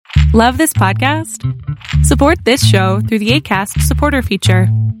Love this podcast? Support this show through the Acast supporter feature.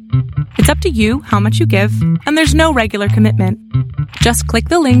 It's up to you how much you give, and there's no regular commitment. Just click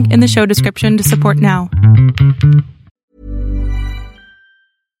the link in the show description to support now.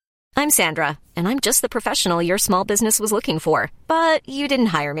 I'm Sandra, and I'm just the professional your small business was looking for. But you didn't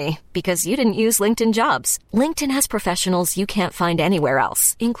hire me because you didn't use LinkedIn Jobs. LinkedIn has professionals you can't find anywhere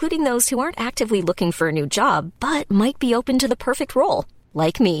else, including those who aren't actively looking for a new job, but might be open to the perfect role,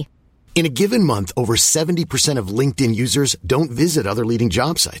 like me. In a given month, over 70% of LinkedIn users don't visit other leading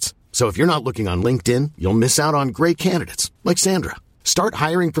job sites. So if you're not looking on LinkedIn, you'll miss out on great candidates like Sandra. Start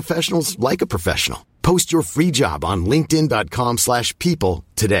hiring professionals like a professional. Post your free job on linkedin.com/people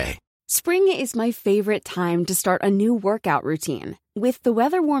today. Spring is my favorite time to start a new workout routine. With the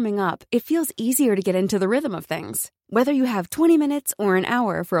weather warming up, it feels easier to get into the rhythm of things. Whether you have 20 minutes or an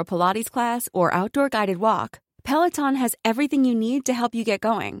hour for a Pilates class or outdoor guided walk, Peloton has everything you need to help you get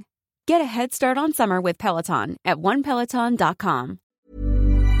going. Get a head start on summer with Peloton at onepeloton.com.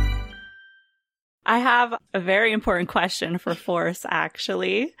 I have a very important question for Force,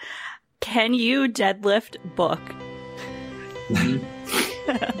 actually. Can you deadlift book?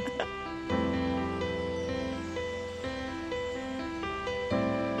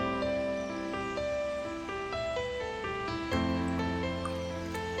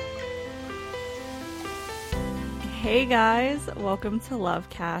 Hey guys, welcome to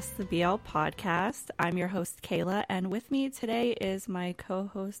Lovecast, the BL podcast. I'm your host, Kayla, and with me today is my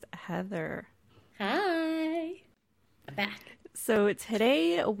co-host, Heather. Hi. I'm back. So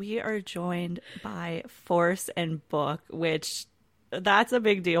today we are joined by Force and Book, which that's a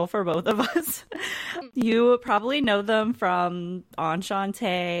big deal for both of us. You probably know them from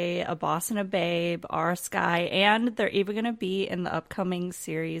Enchante, A Boss and a Babe, Our Sky, and they're even going to be in the upcoming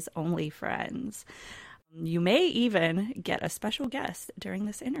series Only Friends. You may even get a special guest during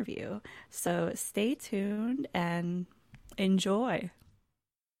this interview. So stay tuned and enjoy.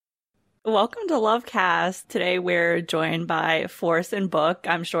 Welcome to Lovecast. Today we're joined by Force and Book.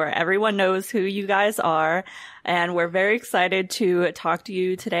 I'm sure everyone knows who you guys are, and we're very excited to talk to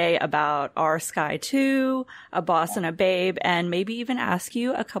you today about Our Sky 2, A Boss and a Babe, and maybe even ask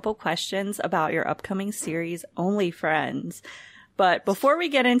you a couple questions about your upcoming series, Only Friends. But before we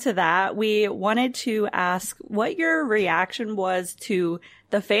get into that, we wanted to ask what your reaction was to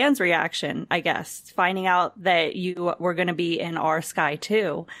the fans' reaction, I guess, finding out that you were going to be in Our Sky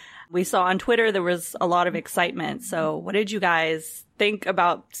 2. We saw on Twitter there was a lot of excitement. So what did you guys think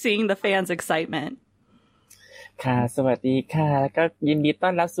about seeing the fans' excitement? ค่ะสวัสดีค่ะแล้วก็ยินดีต้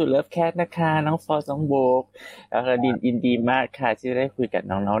อนรับสู่ Lovecast นะคะน้องฟอร์น้องโบกแล้วก็ยินดีมากค่ะที่ได้คุยกับ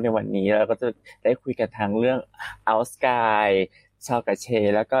น้องๆในวันนี้แล้วก็จะได้คุยกันทางเรื่อง Our Sky ชาวกระเช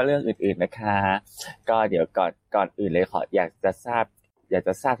แล้วก็เรื่องอื่นๆนะคะก็เดี๋ยวก่อนอื่นเลยอยากจะทราบ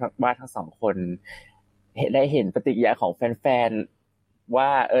ว่าทั้งสองคนได้เห็นปฏิกิริยาของแฟนๆว่า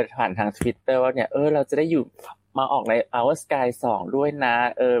ผ่านทาง Twitter ว่าเนี่ยเราจะได้อยู่มาออกใน Our Sky 2ด้วยนะ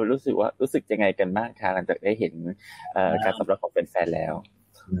รู้สึกยังไงกันบ้างคะหลังจากได้เห็นการตอบรับของแฟนๆแล้ว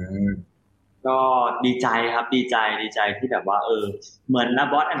ก็ดีใจครับดีใจที่แบบว่าเหมือนนะ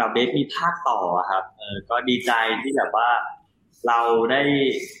บอสแอนด์เบฟมีภาคต่อครับก็ดีใจที่แบบว่าเราไ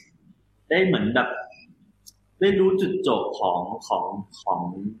ด้เหมือนแบบได้รู้จุดจบของ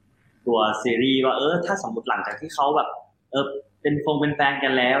ตัวซีรีส์ว่าถ้าสมมุติหลังจากที่เขาแบบเป็นแฟนกั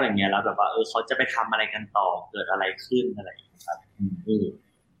นแล้วอย่างเงี้ยแล้วแบบว่าเขาจะไปทำอะไรกันต่อเกิดอะไรขึ้นอะไรอย่างเงี้ยครับ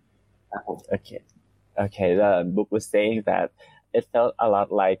ครับผม Okay the book was saying that it felt a lot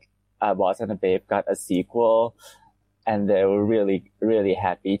like Boss and a Babe got a sequel and they were really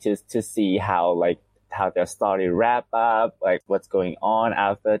happy to see how their story wrap up, like what's going on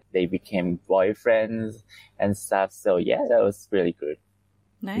after they became boyfriends and stuff. So yeah, that was really good.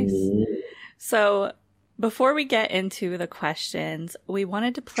 Nice. So before we get into the questions, we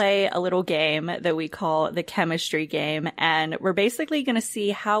wanted to play a little game that we call the chemistry game, and we're basically going to see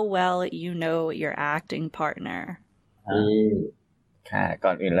how well you know your acting partner. ค่ะก่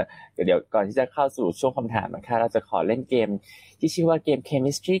อนอื่นแล้วเดี๋ยวก่อนที่จะเข้าสู่ช่วงคำถามนะคะเราจะขอเล่นเกมที่ชื่อว่าเกม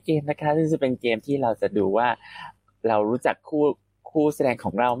Chemistry Game นะคะซึ่งจะเป็นเกมที่เราจะดูว่าเรารู้จักคู่แสดงข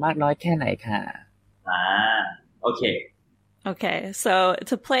องเรามากน้อยแค่ไหนค่ะโอเคOkay, so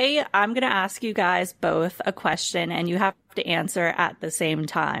to play, I'm going to ask you guys both a question and you have to answer at the same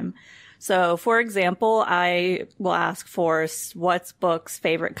time. So, for example, I will ask Force, what's Book's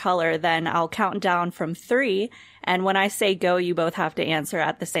favorite color? Then I'll count down from 3. And when I say go, you both have to answer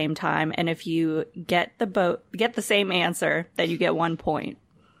at the same time. And if you get the same answer, then you get 1 point.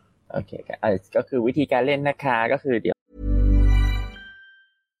 โอเคก็คือวิธีการเล่นนะคะก็คือเดี๋ยว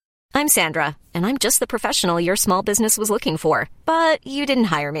I'm Sandra, and I'm just the professional your small business was looking for. But you didn't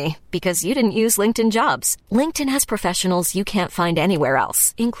hire me because you didn't use LinkedIn Jobs. LinkedIn has professionals you can't find anywhere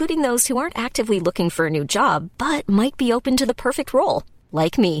else, including those who aren't actively looking for a new job, but might be open to the perfect role,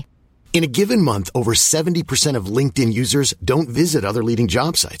 like me. In a given month, over 70% of LinkedIn users don't visit other leading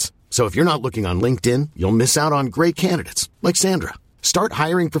job sites. So if you're not looking on LinkedIn, you'll miss out on great candidates like Sandra. Start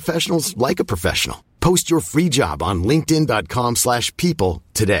hiring professionals like a professional. Post your free job on linkedin.com/people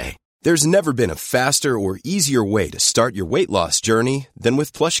today. There's never been a faster or easier way to start your weight loss journey than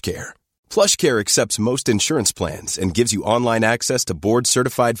with PlushCare. PlushCare accepts most insurance plans and gives you online access to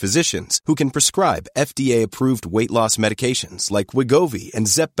board-certified physicians who can prescribe FDA-approved weight loss medications like Wegovy and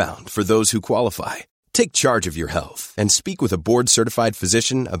Zepbound for those who qualify. Take charge of your health and speak with a board-certified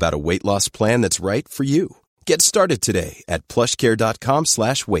physician about a weight loss plan that's right for you. Get started today at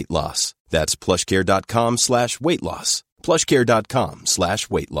plushcare.com/weightloss. That's plushcare.com/weightloss.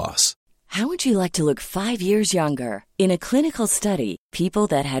 plushcare.com/weightloss. How would you like to look 5 years younger? In a clinical study, people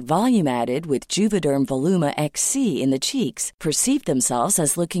that had volume added with Juvederm Voluma XC in the cheeks perceived themselves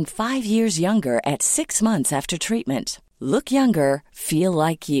as looking 5 years younger at 6 months after treatment. Look younger, feel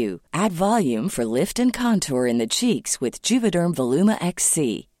like you. Add volume for lift and contour in the cheeks with Juvederm Voluma XC.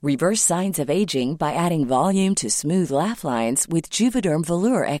 Reverse signs of aging by adding volume to smooth laugh lines with Juvederm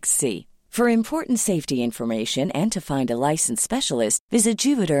Volure XC. For important safety information and to find a licensed specialist, visit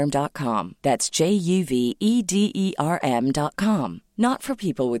Juvederm.com. That's JUVEDERM.com. Not for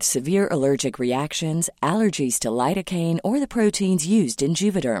people with severe allergic reactions, allergies to lidocaine, or the proteins used in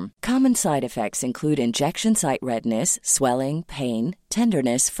Juvederm. Common side effects include injection site redness, swelling, pain,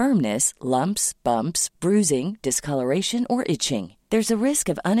 tenderness, firmness, lumps, bumps, bruising, discoloration, or itching. There's a risk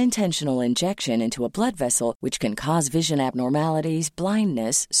of unintentional injection into a blood vessel, which can cause vision abnormalities,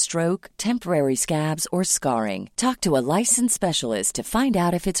 blindness, stroke, temporary scabs, or scarring. Talk to a licensed specialist to find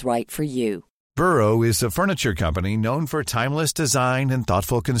out if it's right for you. Burrow is a furniture company known for timeless design and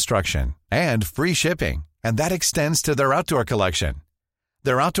thoughtful construction, and free shipping, and that extends to their outdoor collection.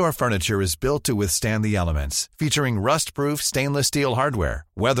 Their outdoor furniture is built to withstand the elements, featuring rust-proof stainless steel hardware,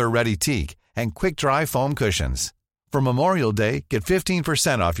 weather-ready teak, and quick-dry foam cushions. For Memorial Day, get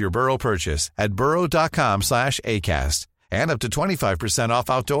 15% off your Burrow purchase at burrow.com/ACAST and up to 25% off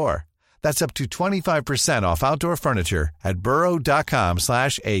outdoor. That's up to 25% off outdoor furniture at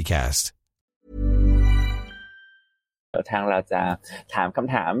burrow.com/ACAST. ทางเราจะถามค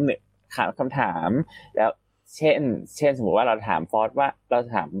ำถามแล้วเช่นสมมติว่าเราถามฟอส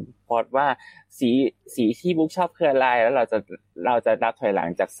ว่าสีที่บุ๊กชอบคืออะไรแล้วเราจะนับถอยหลัง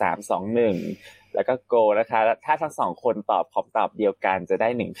จาก3 2 1แล้วก็โกนะคะถ้าทั้งสองคนตอบคำตอบเดียวกันจะได้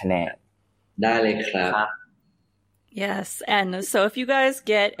1คะแนนได้เลยครับ Yes, and so if you guys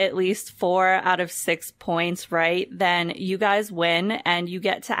get at least 4 out of 6 points right, then you guys win and you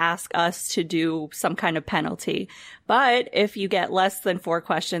get to ask us to do some kind of penalty. But if you get less than 4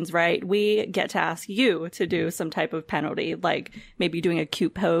 questions right, we get to ask you to do some type of penalty, like maybe doing a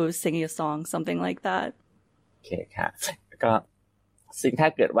cute pose, singing a song, something like that. โอเคค่ะก็ซึ่งถ้า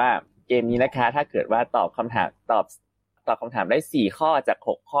เกิดว่าเกมนี้นะคะถ้าเกิดว่าตอบคำถามได้4ข้อจาก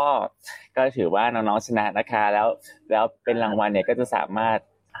6ข้อก็ถือว่าน้องๆชนะนะคะแล้วเป็นรางวัลเนี่ยก็จะสามารถ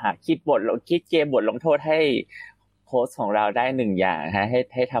คิดเกมบทลงโทษให้โค้ชของเราได้1อย่างฮะ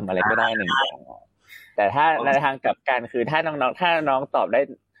ให้ทำอะไรก็ได้1อย่างแต่ถ้าในทางกลับกันคือถ้าน้องตอบได้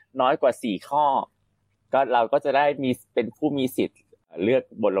น้อยกว่า4ข้อก็เราก็จะได้มีเป็นผู้มีสิทธิ์เลือก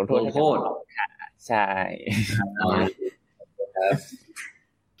บทลงโทษให้ค่ะใช่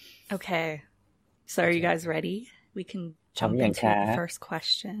Okay. So are you guys ready? We can jump into the first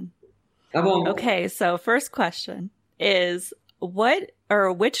question. Okay, so first question is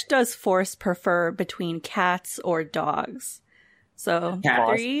which does Force prefer between cats or dogs? So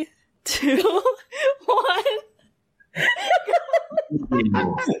 3, 2, 1.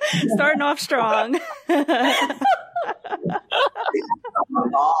 Starting off strong.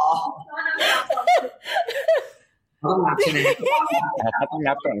 เขาต้อง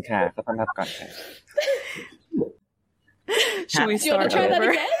นับก่อนค่ะ Should we do you want to try over? that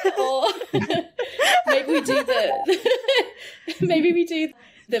again? Or maybe we do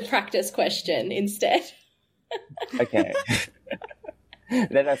the practice question instead. Okay.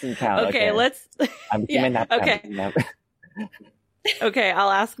 That doesn't count. Okay, let's Okay. Okay,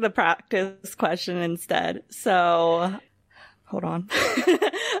 I'll ask the practice question instead. So, hold on.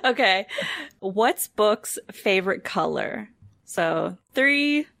 Okay. What's Book's favorite color? So,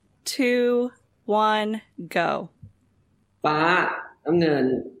 3, 2, 1, go. ฟ้าน้ำเงิน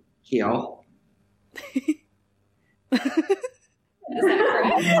เขียว Is that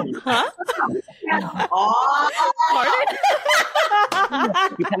correct? Huh? อ๋อ Pardon?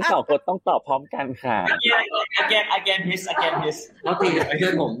 คือทั้งสองคนต้องตอบพร้อมกันค่ะ again miss เขาตีกับเพื่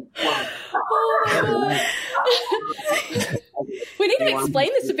อนผม We need to explain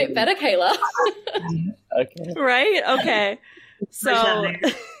this a bit better, Kayla. Okay. Right? Okay. So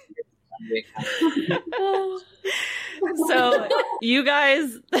you guys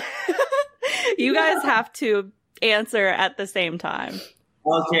have to answer at the same time.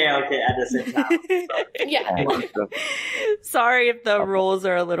 Okay at the same time Yeah. Sorry if the rules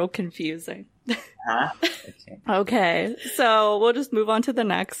are a little confusing. Okay, so we'll just move on to the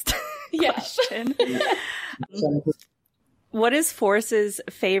next question. What is Force's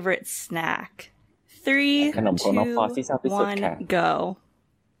favorite snack? 3, ขนมของน้องฟอสที่ชอบที่สุดค่ะ 2, 1, go.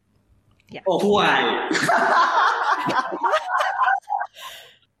 โอ้ห่วย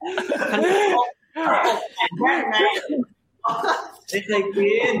ไม่เคย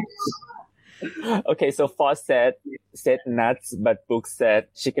กิน Okay, so Foss said nuts, but Book said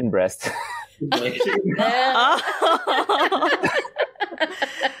chicken breast.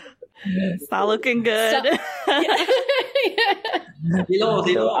 It's not looking good. Zero.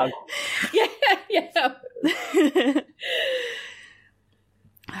 Yeah.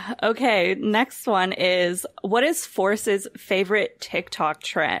 Okay, next one is, what is Force's favorite TikTok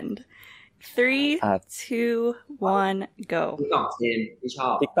trend? 3, 2, 1, go. TikTok เทรนที่ชอ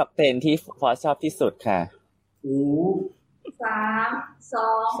บ TikTok เทรนที่ฟอสชอบที่สุดค่ะ 3,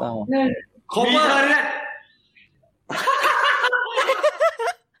 2, 1. cover เนี่ย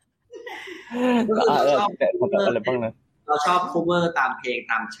แต่ผมเป็นอะไรบ้างนะ เราชอบ cover ตามเพลง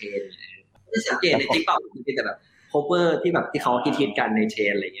ตามเทรนที่สังเกตใน TikTok มันเป็นแต่แบบ cover ที่แบบที่เขาคิดกันในเทร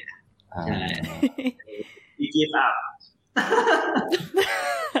นอะไรอย่างเงี้ยใช่ You give up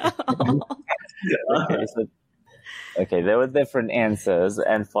Okay, there were different answers,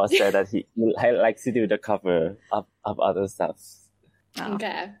 and Foss said that he likes to do the cover of other stuff. Oh.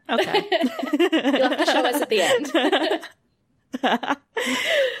 Okay. You'll have to show us at the end.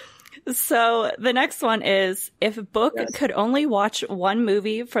 So the next one is, if Book could only watch one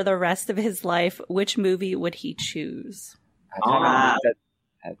movie for the rest of his life, which movie would he choose?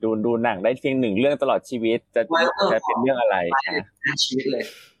 ถ้าดูหนังได้เพียง1เรื่องตลอดชีวิตจะเป็นเรื่องอะไรคะ ชีวิตเลย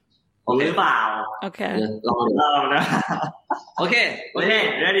หรือเปล่า Okay. ลองดู นะ โอเค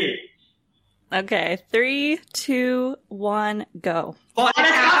ready Okay, 3, 2, 1, go.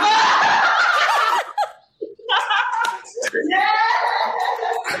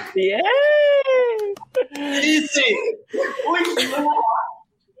 Yeah! Easy อุ้ย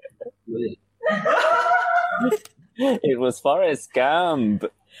It was Forrest Gump.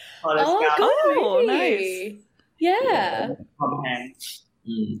 Oh, nice. Yeah. Tom Hanks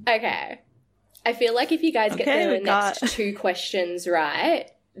Okay. I feel like if you guys get the next 2 questions right,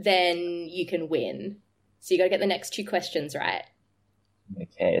 then you can win. So you got to get the next 2 questions right. โอ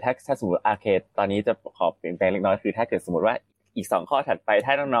เคถ้าสมมติโอเคตอนนี้จะขอเปลี่ยนแปลงเล็กน้อยคือถ้าเกิดสมมติว่าอีก2ข้อถัดไปถ้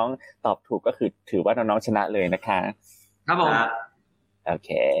าน้องๆตอบถูกก็คือถือว่าน้องๆชนะเลยนะคะ ครับผม โอเค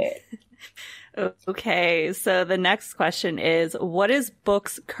Okay, so the next question is, what is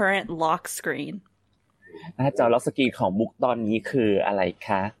Book's current lock screen? หน้าจอล็อกสกรีนของบุ๊กตอนนี้คืออะไรค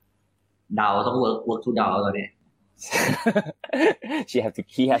ะ เดาต้อง work to เดาตอนนี้ he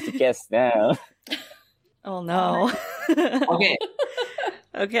has to guess now. Oh no.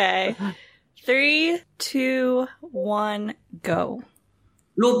 Okay. 3, 2, 1, go.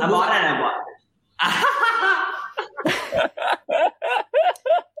 รูป บอสอะไรบอส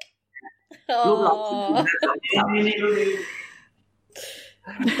รูปเรา ก็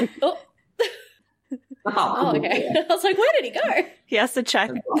ตอบ Oh, okay. I was like, where did he go? He has to check.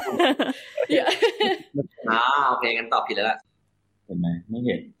 Yeah. โอเคงั้นตอบผิดแล้วล่ะ เห็นไหมไม่เ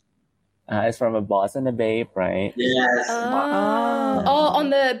ห็น It's from a Boss and a Babe, right? Yes Oh, on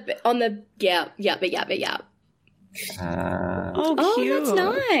the yeah. Oh, cute. That's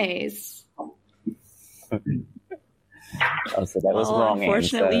nice. Oh, so that was wrong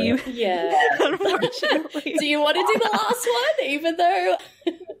unfortunately, answer. Yeah. Unfortunately. Do you want to do the last one, even though?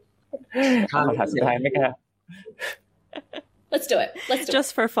 คำถามสุดท้ายไหมคะ Let's do it.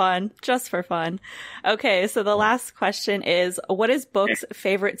 Just for fun. Okay, so the last question is, what is Book's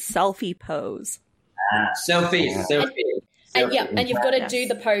favorite selfie pose? selfie And you've got to do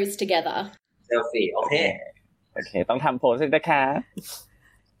the pose together. selfie โอเค โอเคต้องทำโพสด้วยนะคะ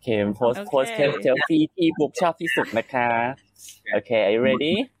โอเคโพสเซลฟี่ที่บุ๊กชอบที่สุดนะคะโอเค are you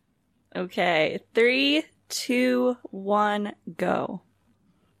ready Okay, 3, 2, 1, go.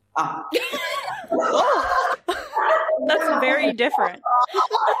 That's very different.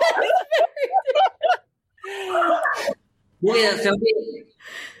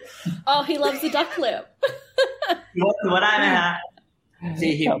 Oh, he loves the duck lip. ถือว่าได้ไหมฮะ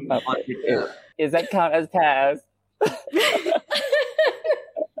See him on Twitter. Is that count as pass?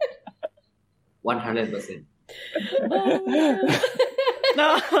 100%. No.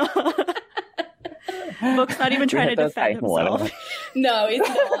 Book's not even trying to defend himself. No, he's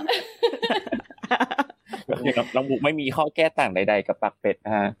not. น้องบุ๊กไม่มีข้อแก้ต่างใดๆกับปากเป็ดน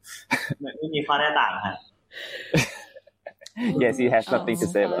ะฮะ ไม่มีข้อแก้ต่างฮะ Yes, he has something to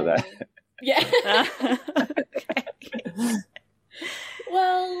say about that. Yeah.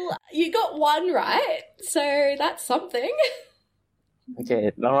 Well, you got one right, so that's something. โอเค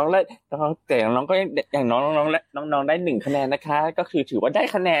น้องๆแต่น้องก็อย่างน้องได้1คะแนนนะคะ ก็คือถือว่าได้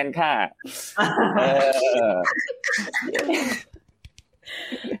คะแนนค่ะ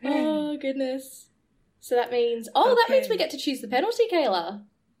Oh goodness. So that means means we get to choose the penalty, Kayla.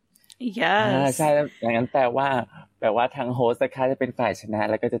 Yes. ใช่อย่างนั้นแปลว่าทางโฮสต์นะคะจะเป็นฝ่ายชนะ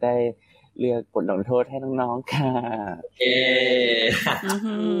แล้วก็จะได้เลือกบทลงโทษให้น้องๆค่ะ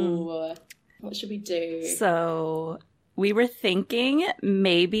What should we do? So we were thinking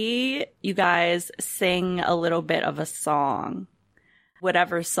maybe you guys sing a little bit of a song.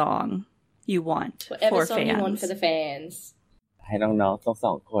 Whatever song you want for song fans. You want for the fans. ให้น้องๆทั้ง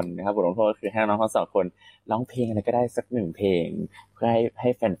2คนนะครับบทลงโทษคือให้น้องๆทั้ง2คนร้องเพลงอะไรก็ได้สัก1เพลงเพื่อให้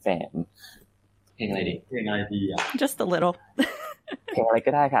แฟนเพลงอะไรดีอ่ะ Just a little. เพลงอะไร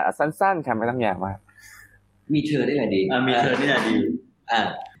ก็ได้ค่ะสั้นๆค่ะไม่ต้องยาวมาก มีเธอได้แหละดีมีเธอนี่แหละดี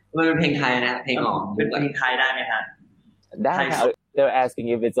มันเป็นเพลงไทยนะเพลงของเป็นเพลงไทยได้ไหมฮะได้ค่ะ They're asking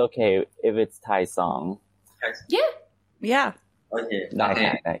if it's okay if it's Thai song Yeah โอเคได้ค่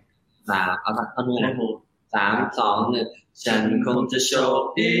ะได้เอาสักท่อนนึง3 2 1ฉันคงจะโชค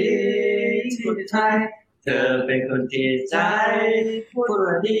ดีที่ไทยเธอเป็นคนที่ใจพูด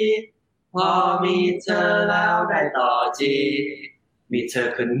ว่าดีพอมีเธอแล้วได้ต่อจีมีเธอ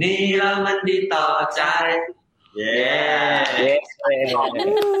คนนี้แล้วมันดีต่อใจ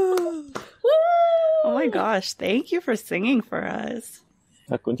Oh my gosh, thank you for singing for us.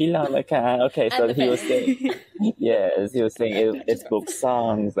 ขอบคุณที่เราเลยค่ะ Okay, so he was saying he was saying it's book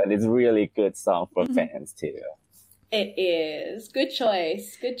songs and it's really good song for fans too. It is. Good choice.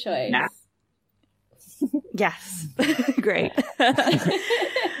 Yes. Great.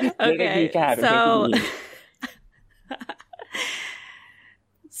 Okay.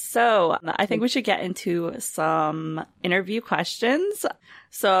 So I think we should get into some interview questions.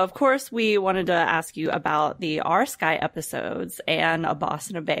 So, of course, we wanted to ask you about the Our Sky episodes and A Boss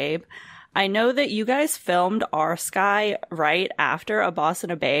and a Babe. I know that you guys filmed Our Sky right after A Boss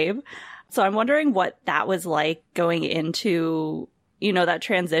and a Babe. So I'm wondering what that was like going into, that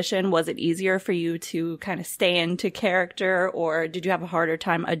transition. Was it easier for you to kind of stay into character, or did you have a harder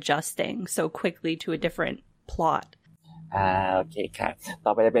time adjusting so quickly to a different plot?โอเคค่ะต่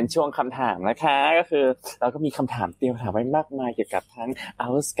อไปจะเป็นช่วงคำถามนะคะก็คือเราก็มีคำถามเตรียมถามไว้มากมายเกี่ยวกับทั้ง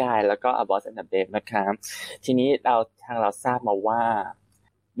Our Sky แล้วก็ A Boss and a Babe นะคะทีนี้เราทราบมาว่า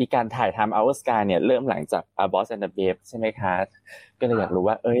มีการถ่ายทำ Our Sky เนี่ยเริ่มหลังจาก A Boss and a Babe ใช่ไหมคะก็เลยอยากรู้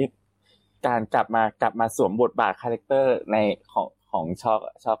ว่าการกลับมาสวมบทบาทคาแรคเตอร์ในของ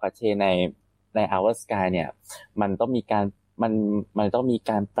ชอกาเชใน Our Sky เนี่ยมันต้องมีกา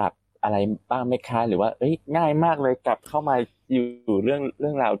รปรับอะไรบ้างไหมคะหรือว่าง่ายมากเลยกลับเข้ามาอยู่เรื่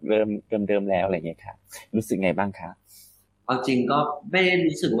องราวเดิมแล้วอะไรอย่างเงี้ยค่ะรู้สึกไงบ้างคะเอาจริงก็ไม่ได้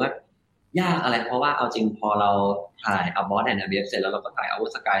รู้สึกว่ายากอะไรเพราะว่าเอาจริงพอเราถ่าย A Boss and a Babe เสร็จแล้วเราก็ถ่าย Our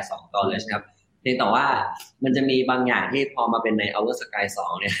Sky 2 ตอนเลยใช่ครับเพียงแต่ว่ามันจะมีบางอย่างที่พอมาเป็นใน Our Sky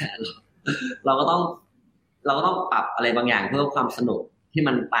 2เนี่ยเราก็ต้องปรับอะไรบางอย่างเพื่อความสนุกที่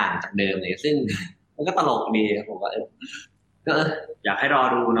มันต่างจากเดิมเลยซึ่งมันก็ตลกดีครับผมว่าก็อยากให้รอ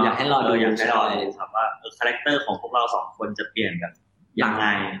ดูเนาะอยากให้รอดูครับว่าคาแรคเตอร์ของพวกเรา2คนจะเปลี่ยนแบบยังไง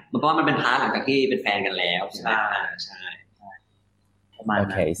เพราะว่ามันเป็นพาร์ทหลังจากที่เป็นแฟนกันแล้วใช่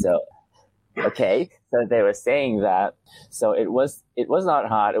Okay, so they were saying that so it was not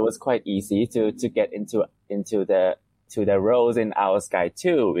hard, it was quite easy to get into the roles in Our Sky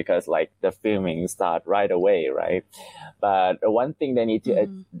 2 because like the filming start right away, right? But one thing they need to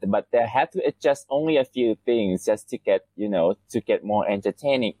but they had to adjust only a few things just to get more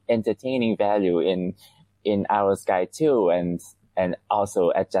entertaining value in Our Sky 2 and also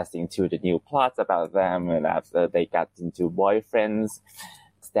adjusting to the new plots about them and after they got into boyfriends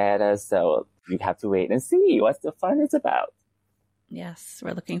status, so you have to wait and see what the fun is about. Yes,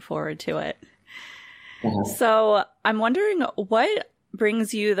 we're looking forward to it. So I'm wondering what brings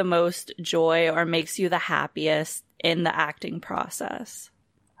you the most joy or makes you the happiest in the acting process?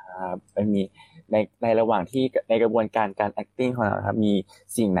 มันมีในระหว่างที่ในกระบวนการ acting ของเราครับมี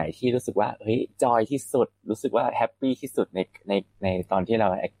สิ่งไหนที่รู้สึกว่าเฮ้ยจอยที่สุดรู้สึกว่าแฮปปี้ที่สุดในตอนที่เรา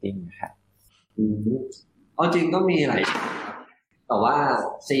acting ครับเอาจริงก็มีหลายฉากครับแต่ว่า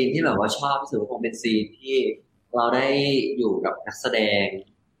ซีนที่แบบว่าชอบที่สุดคงเป็นซีนที่เราได้อยู่กับนักแสดง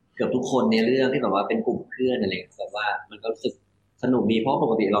เกือบทุกคนในเรื่องที่แบบว่าเป็นกลุ่มเพื่อนอะไรแบบว่ามันก็รู้สึกสนุกดีเพราะป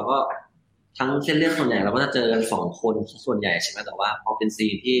กติเราก็ทั้งเส้นเรื่องส่วนใหญ่เราก็จะเจอกัน2คนส่วนใหญ่ใช่ไหมแต่ว่าพอเป็นซี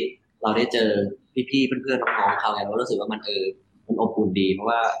นที่เราได้เจอพี่ๆเพื่อนๆน้องๆเขาเนี่ยเรารู้สึกว่ามันมันอบอุ่นดีเพราะ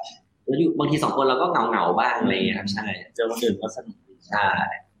ว่าแล้วอยู่บางที2คนเราก็เหงาๆบ้างอะไรอย่างเงี้ยครับใช่เจอคนอื่นก็สนุกดีใช่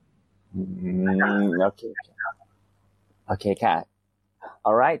Okay, Kat.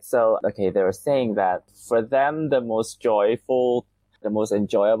 All right. So, they were saying that for them, the most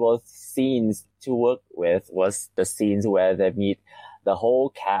enjoyable scenes to work with was the scenes where they meet the whole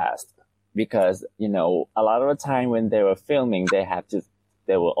cast. Because, a lot of the time when they were filming,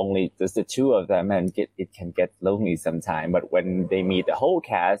 there were only just the two of them and it can get lonely sometimes. But when they meet the whole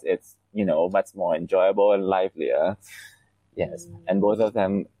cast, it's, much more enjoyable and livelier. Yes. And both of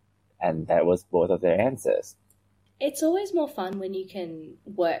them, and that was both of their answers. It's always more fun when you can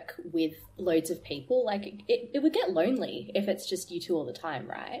work with loads of people. Like it would get lonely if it's just you two all the time,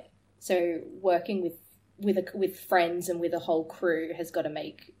 right? So working with friends and with a whole crew has got to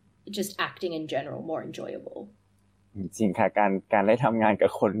make just acting in general more enjoyable. จริงค่ะการได้ทำงานกั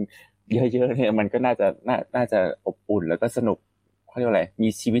บคนเยอะๆเนี่ยมันก็น่าจะอบอุ่นแล้วก็สนุกเขาเรียกว่าอะไรมี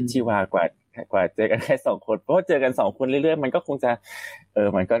ชีวิตชีวากว่าเจอกันแค่2คนเพราะเจอกัน2คนเรื่อยๆมันก็คงจะ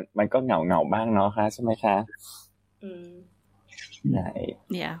มันก็เหงาบ้างเนาะค่ะใช่ไหมคะRight.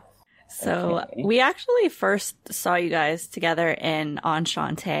 Yeah. So we actually first saw you guys together in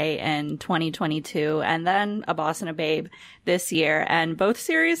Enchante in 2022 and then A Boss and a Babe this year. And both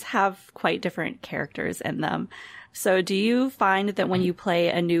series have quite different characters in them. So do you find that when you play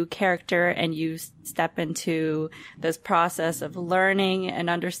a new character and you step into this process of learning and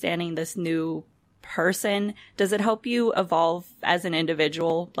understanding this new person, does it help you evolve as an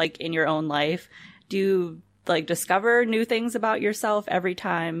individual, like in your own life? Do you discover new things about yourself every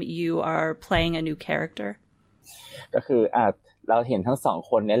time you are playing a new character? ก็คือเราเห็นทั้ง2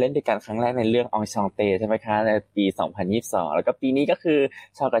คนเนี่ยเล่นด้วยกันครั้งแรกในเรื่องอองชองเตใช่ไหมคะในปี2022แล้วก็ปีนี้ก็คือ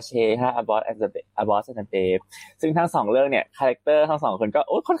ชอกาเชฮะ A Boss and a Babe ซึ่งทั้ง2เรื่องเนี่ยคาแรคเตอร์ทั้ง2คนก็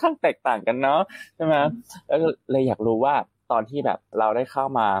ค่อนข้างแตกต่างกันเนาะใช่ไหมแล้วเลยอยากรู้ว่าตอนที่แบบเราได้เข้า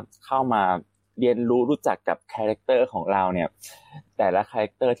มาเรียนรู้จักกับคาแรคเตอร์ของเราเนี่ยแต่ละคาแร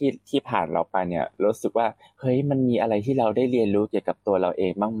คเตอร์ที่ผ่านเราไปเนี่ยรู้สึกว่าเฮ้ยมันมีอะไรที่เราได้เรียนรู้เกี่ยวกับตัวเราเอ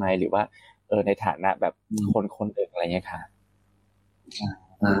งบ้างไหมหรือว่าในฐานะแบบคนอื่นอะไรเงี้ยค่ะ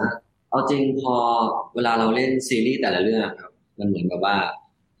เอาจริงพอเวลาเราเล่นซีรีส์แต่ละเรื่องครับมันเหมือนกับว่า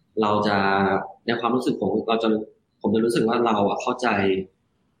เราจะในความรู้สึกผมจะรู้สึกว่าเราเข้าใจ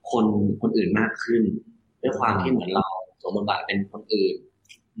คนอื่นมากขึ้นด้วยความที่เหมือนเราสวมบทบาทเป็นคนอื่น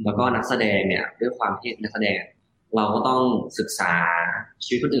แล้วก็นักแสดงเนี่ยด้วยความที่นักแสดงเราก็ต้องศึกษา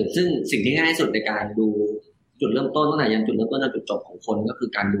ชีวิตคนอื่นซึ่งสิ่งที่ง่ายที่สุดในการดูจุดเริ่มต้นตั้งแต่ยันจุดเริ่มต้นจนจุดจบของคนก็คือ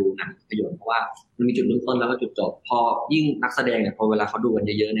การดูหนังภาพยนตร์เพราะว่ามันมีจุดเริ่มต้นแล้วก็จุดจบพอยิ่งนักแสดงเนี่ยพอเวลาเขาดูกัน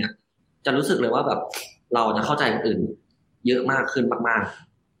เยอะๆเนี่ยจะรู้สึกเลยว่าแบบเราจะเข้าใจคนอื่นเยอะมากขึ้นมาก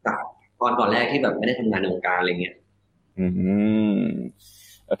ๆจากก่อนแรกที่แบบไม่ได้ทำงานในวงการอะไรเงี้ย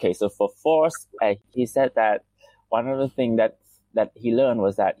Okay, so for Force, he said that one of the things that he learned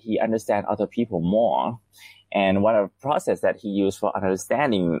was that he understands other people more, and one of the process that he used for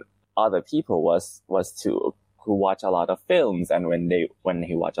understanding other people was to watch a lot of films, and when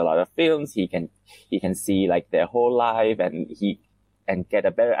he watch a lot of films, he can see like their whole life, and get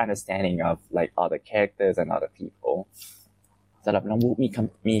a better understanding of like other characters and other people. สำหรับน้องบุ๊ก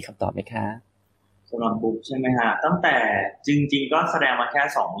มีคำตอบไหมคะสำหรับบุ๊กใช่ไหมฮะตั้งแต่จริงๆก็แสดงมาแค่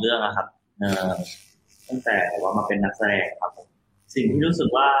2เรื่องนะครับตั้งแต่ว่ามาเป็นนักแสดงครับสิ่งที่รู้สึก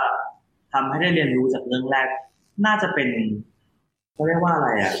ว่าทำให้ได้เรียนรู้จากเรื่องแรกน่าจะเป็นเขาเรียกว่าอะไร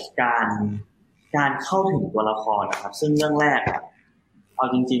การเข้าถึงตัวละครนะครับซึ่งเรื่องแรกเอา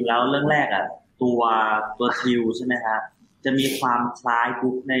จริงๆแล้วเรื่องแรกตัวทิวใช่ไหมฮะจะมีความคล้าย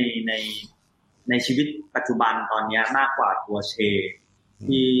บุ๊กในชีวิตปัจจุบันตอนนี้มากกว่าตัวเช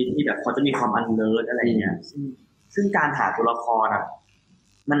ที่แบบเขาจะมีความอันเลิศอะไรอย่างเงี้ยซึ่งการหาตัวละคร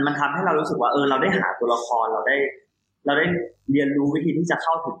มันทำให้เรารู้สึกว่าเราได้หาตัวละครเราได้เรียนรู้วิธีที่จะเ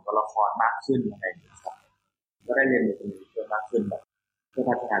ข้าถึงตัวละครมากขึ้นอะไรอย่างเงี้ยครับก็ได้เรียนรู้ตรงนี้เพิ่มมากขึ้นแบบเพื่อ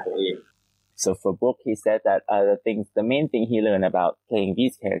พัฒนาตัวเอง So for Book, he said that the main thing he learned about playing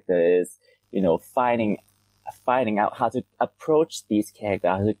these characters is, finding finding out how to approach these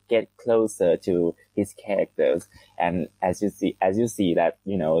characters, how to get closer to his characters. And as you see that,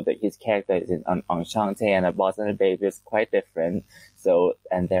 you know, that his character is on Shang-Chi and A Boss and a Babe is quite different. So,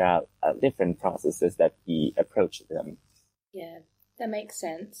 and there are different processes that he approaches them. Yeah, that makes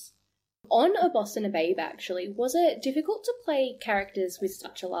sense. On A Boss and a Babe, actually, was it difficult to play characters with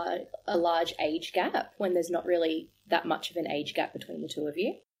such a large age gap when there's not really that much of an age gap between the two of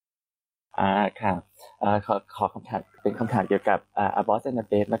you? ค่ะขอคำถามเป็นคำถามเกี่ยวกับA Boss and a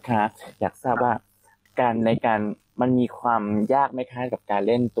Babe นะคะอยากทราบว่าการมันมีความยากไหมคะกับการ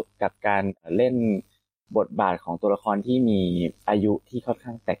เล่นบทบาทของตัวละครที่มีอายุที่ค่อนข้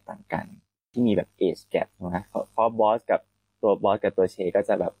างแตกต่างกันที่มีแบบ age gap นะเพราะบอสกับตัวเชก็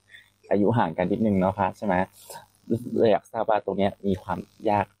จะแบบอายุห่างกันนิดนึงเนาะค่ะใช่ไหมเลยอยากทราบว่าตรงนี้มีความ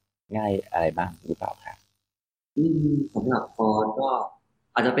ยากง่ายอะไรบ้างหรือเปล่าคะสำหรับฟอร์ก็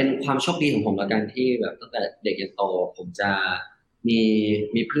อาจจะเป็นความโชคดีของผมละกันที่แบบตั้งแต่เด็กจนโตผมจะ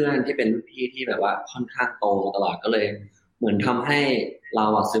มีเพื่อนที่เป็นรุ่นพี่ที่แบบว่าค่อนข้างโตตลอดก็เลยเหมือนทำให้เรา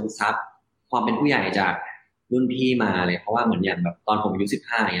ซึมซับความเป็นผู้ใหญ่จากรุ่นพี่มาเลยเพราะว่าเหมือนอย่างแบบตอนผมอายุ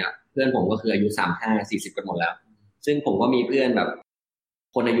15อย่างเงี้ยเพื่อนผมก็คืออายุ35 40กันหมดแล้วซึ่งผมก็มีเพื่อนแบบ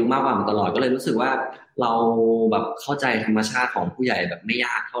คนอายุมากกว่าตลอดก็เลยรู้สึกว่าเราแบบเข้าใจธรรมชาติของผู้ใหญ่แบบไม่ย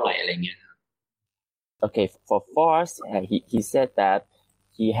ากเท่าไหร่อะไรเงี้ยครับ Okay, for Force, he said that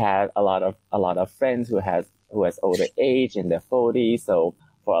he had a lot of friends who has older age in their 40s. So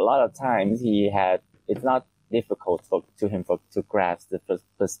for a lot of times it's not difficult to grasp the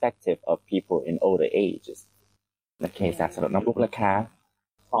perspective of people in older ages. โอเคสำหรับน้องบุ๊กล่ะคะ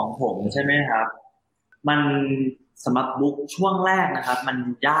ของผมใช่ไหมครับมันสำหรับบุ๊กช่วงแรกนะครับมัน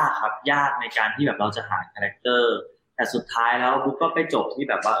ยากในการที่แบบเราจะหาคาแรคเตอร์แต่สุดท้ายแล้วบุ๊กก็ไปจบที่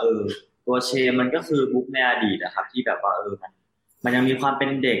แบบว่าตัวเชมันก็คือบุ๊กในอดีตนะครับที่แบบว่ามันยังมีความเป็น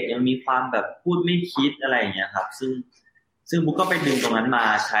เด็กยังมีความแบบพูดไม่คิดอะไรอย่างเงี้ยครับซึ่งบุ๊กก็ไปดึงตรงนั้นมา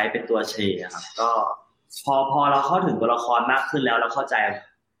ใช้เป็นตัวเชครับก็พอเราเข้าถึงตัวละครมากขึ้นแล้วเราเข้าใจ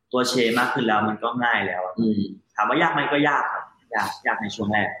ตัวเชมากขึ้นแล้วมันก็ง่ายแล้วถามว่ายากไหมก็ยากครับยากในช่วง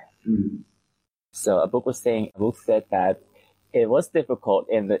แรกSo Abook said that it was difficult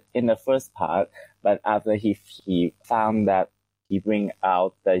in the first part, but after he found that he bring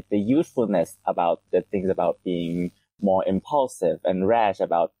out the youthfulness about the things about being more impulsive and rash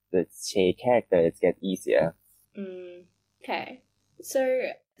about the Che character, it gets easier. Okay. So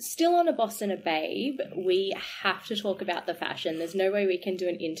still on A Boss and a Babe, we have to talk about the fashion. There's no way we can do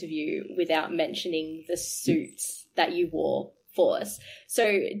an interview without mentioning the suits that you wore. Force. So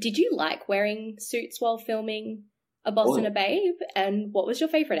did you like wearing suits while filming A Boss and a Babe? And what was your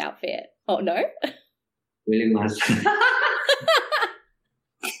favorite outfit? Oh, no? Really much.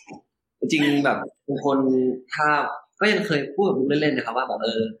 จริงแบบบางคนถ้าก็ยังเคยพูดกับบุ๊กเล่นๆนะครับว่าแบบ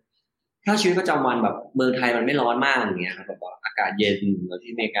ถ้าชีวิตประจำวันแบบเมืองไทยมันไม่ร้อนมากอย่างเงี้ยครับแบบว่าอากาศเย็นเหมือน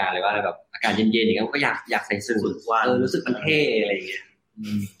ที่อเมริกาเลยว่าแบบอากาศเย็นๆอย่างเงี้ยก็อยากใส่สูทรู้สึกมันเท่อะไรอย่างเงี้ย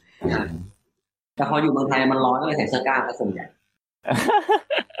แต่พออยู่เมืองไทยมันร้อนก็เลยใส่เสื้อกล้ามก็ส่วนใหญ่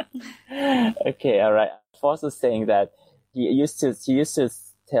Okay, all right. Force was saying that he used to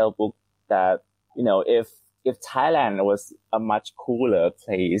tell Book that, you know, if Thailand was a much cooler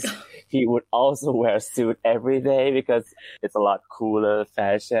place, he would also wear a suit every day because it's a lot cooler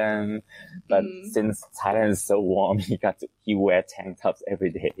fashion. But since Thailand is so warm, he wear tank tops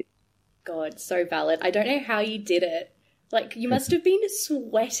every day. God, so valid. I don't know how you did it. Like, you must have been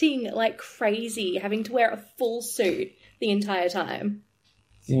sweating like crazy, having to wear a full suit the entire time.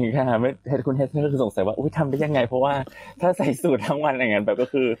 จริงค่ะคุณเฮเธอร์คือสงสัยว่าทำได้ยังไงเพราะว่าถ้าใส่สูททั้งวันอย่างนั้นแบบก็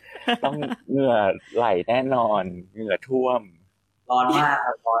คือต้องเหงื่อไหลแน่นอนเหงื่อท่วมร้อนมากค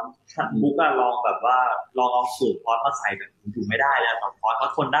รับร้อนบุ๊กอะลองแบบว่าลองเอาสูทพอสมาใส่แบบถูไม่ได้แล้วแต่พอส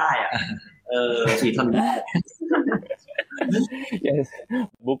ทนได้อ่ะสีทนได้ Yes,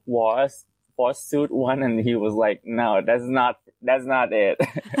 Book was suit one and he was like, no, that's not it.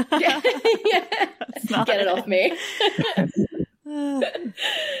 Get it off me.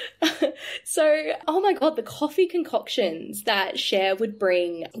 So, oh my God, the coffee concoctions that Cher would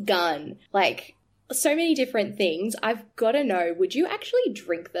bring Gun, like so many different things. I've got to know, would you actually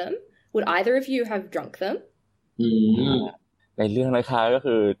drink them? Would either of you have drunk them? ในเรื่องนะคะก็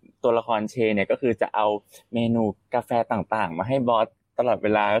คือตัวละครเชเนี่ยก็คือจะเอาเมนูกาแฟต่างๆมาให้บอสตลอดเว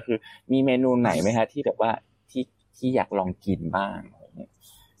ลาก็คือมีเมนูไหนไหมคะที่แบบว่าที่อยากลองกินบ้าง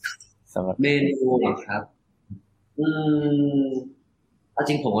สำหรับเมนูเหรอครับ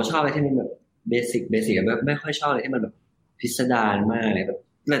จริงผมก็ชอบอะไรที่มันแบบเบสิกแบบไม่ค่อยชอบอะไรที่มันแบบพิสดารมากเลยแบบ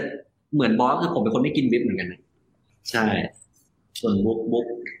เหมือนบอสคือผมเป็นคนไม่กินวิปเหมือนกันนะใช่ส่วน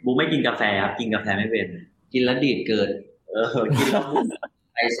บุ๊กไม่กินกาแฟครับกินกาแฟไม่เป็นกินแล้วดีดเกินกินแล้วบุ๊ก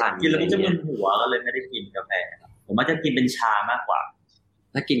ไป สั่นกินแล้วมันจะมึนหัวก็เลยไม่ได้กินกาแฟผมว่าจะกินเป็นชามากกว่า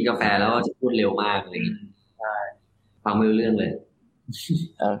ถ้ากินกาแฟแล้วจะพูดเร็วมากอะไรอย่างเงี้ยใช่ฟังไม่รู้เรื่องเลย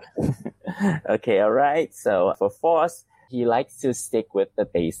Okay, all right. So for Force, he likes to stick with the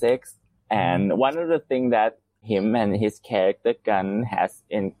basics, and one of the things that him and his character Gun has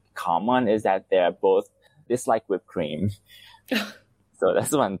in common is that they're both dislike whipped cream. So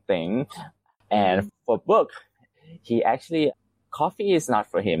that's one thing. And for Book, he actually coffee is not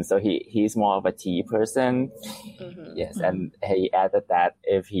for him, so he's more of a tea person. Yes, and he added that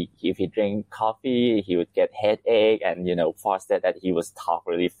if he drink coffee, he would get headache, and Force said that he was talk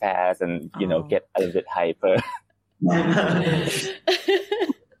really fast and get a little bit hyper.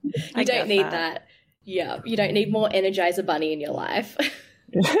 You don't need that. Yeah, you don't need more Energizer Bunny in your life.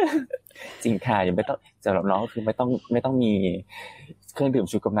 จริงค่ะยังไม่ต้องสำหรับน้องคือไม่ต้องมีเครื่องดื่ม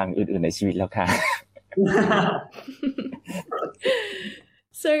ชูกำลังอื่นๆในชีวิตแล้วค่ะ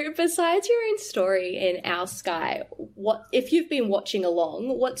So besides your own story in Our Sky, what if you've been watching along,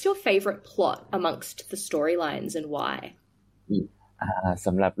 what's your favorite plot amongst the storylines and why? ส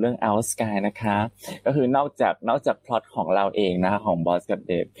ำหรับเรื่อง Our Sky นะคะก็คือนอกจากพล็อตของเราเองนะคะของบอสกับเ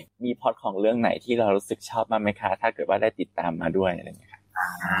ดฟมีพล็อตของเรื่องไหนที่เรารู้สึกชอบมากไหมคะถ้าเกิดว่าได้ติดตามมาด้วยอะไรอย่างเงี้ยค่ะ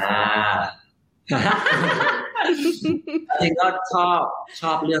จริงก็ช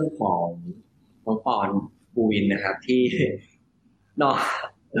อบเรื่องของน้องปอนปูวินนะครับที่เนาะ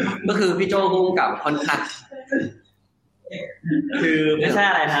ก็คือพี่โจกุ้งกับค่อนข้างคือไม่ใช่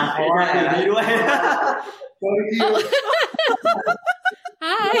อะไรนะเพราะว่าอยู่นี่ด้วย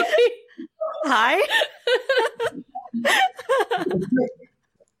Hi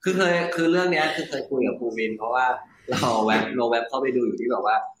คือเรื่องเนี้ยคือเคยคุยกับปูวินเพราะว่าเราเว็บเข้าไปดูอยู่ที่แบบ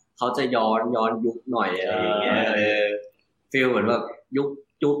ว่าเขาจะย้อนยุคหน่อยอะไรอย่างเงี้ยฟีลเหมือนแบบ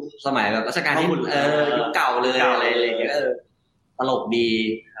ยุคสมัยแบบรัชกาลที่ยุคเก่าเลยอะไรอย่างเงี้ยตลกดี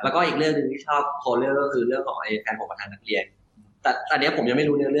แล้วก็อีกเรื่องนึงที่ชอบโคเรื่องก็คือเรื่องของไอ้การปกประธานนักเรียนแต่อันนี้ผมยังไม่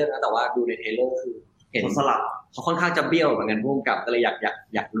รู้เรื่องนะแต่ว่าดูในเทรลเลอร์คือเห็นสลับเขาค่อนข้างจะเบี้ยวเหมือนกันพุ่งกับก็เลยอ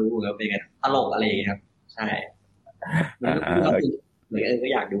ยากรู้ว่าเป็นไงตลกอะไรอย่างเงี้ยครับใช่ก็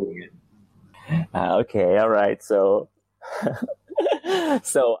อยากดูเหมือนกัน Okay, all right. So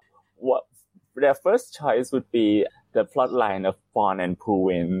what their first choice would be the plot line of Fawn and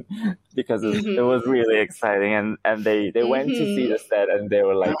Pooin because it was really exciting and they went to see the set and they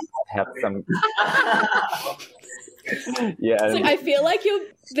were like have some yeah. So I feel like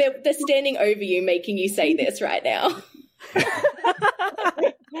they're standing over you making you say this right now.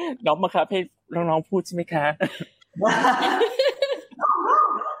 น้องมาครับให้น้องๆพูดใช่ไหมคะ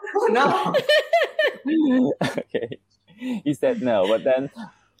No. Okay. He said no,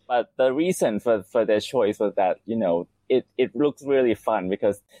 but the reason for their choice was that it looks really fun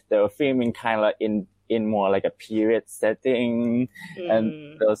because they were filming kind of in more like a period setting and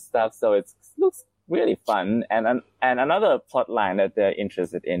those stuff, so it looks really fun. And another plot line that they're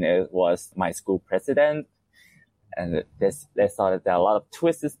interested in was My School President, and they saw that there are a lot of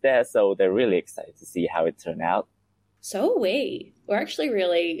twists there, so they're really excited to see how it turned out. So are we. We're actually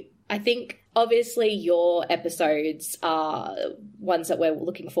really, I think obviously your episodes are ones that we're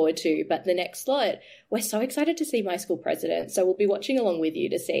looking forward to, but the next lot, we're so excited to see My School President. So we'll be watching along with you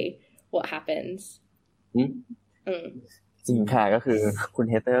to see what happens. จริงค่ะก็คือคุณ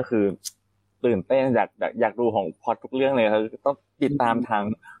เฮเตอร์คือตื่นเต้นอยากดูของพอดทุกเรื่องเลยครับต้องติดตามทาง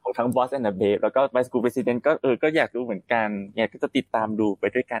ของทั้ง Boss and the Babe แล้วก็ My School President ก็อยากดูเหมือนกันอยากก็จะติดตามดูไป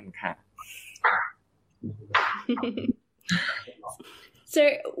ด้วยกันค่ะSo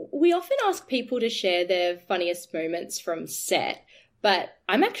we often ask people to share their funniest moments from set, but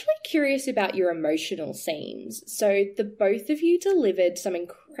I'm actually curious about your emotional scenes. So the both of you delivered some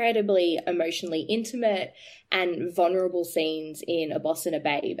incredibly emotionally intimate and vulnerable scenes in A Boss and a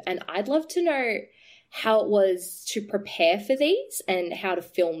Babe, and I'd love to know how it was to prepare for these and how to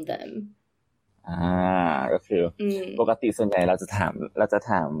film them. ก็คือปกติส่วนใหญ่เราจะถา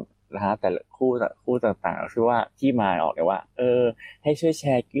มนะฮะแต่คู่ต่างๆคือว่าที่มาออกเลยว่าให้ช่วยแช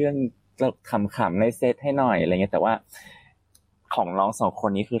ร์เรื่องขำๆในเซตให้หน่อยอะไรเงี้ยแต่ว่าของน้องสองค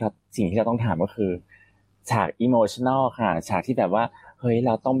นนี้คือสิ่งที่เราต้องถามก็คือฉากอิโมชันนอลค่ะฉากที่แบบว่าเฮ้ยเ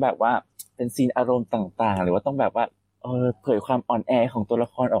ราต้องแบบว่าเป็นซีนอารมณ์ต่างๆหรือว่าต้องแบบว่าเผยความอ่อนแอของตัวละ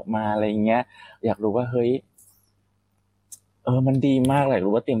ครออกมาอะไรอย่างเงี้ยอยากรู้ว่าเฮ้ยมันดีมากเลย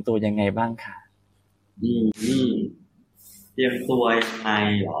รู้ว่าเตรียมตัวยังไงบ้างค่ะเตรียมตัวยังไง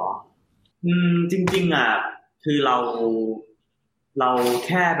หรอจริงๆอ่ะคือเราแ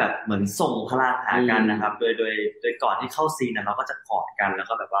ค่แบบเหมือนส่งพลังหากันนะครับโดยก่อนที่เข้าซีนเราก็จะกอดกันแล้ว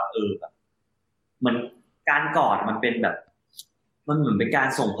ก็แบบว่าแบบเหมือนการกอดมันเป็นแบบมันเหมือนเป็นการ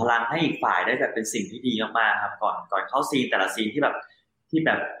ส่งพลังให้อีกฝ่ายได้แบบเป็นสิ่งที่ดีมากๆครับก่อนเข้าซีนแต่ละซีนที่แบบ ที่แ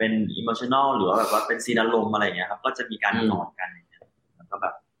บบเป็น emotional หรือว่าแบบว่าเป็นซีนอารมณ์อะไรอย่างเงี้ยครับก็จะมีการกอดกันแล้วก็แบ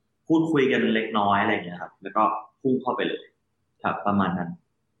บพูดคุยกันเล็กน้อยอะไรอย่างเงี้ยครับแล้วก็พุ่งเข้าไปเลยครับประมาณนั้น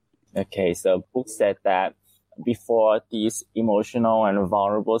Okay, so Book said that before these emotional and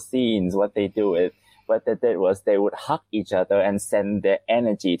vulnerable scenes, what they did was they would hug each other and send their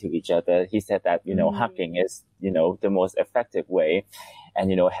energy to each other. He said that, hugging is, the most effective way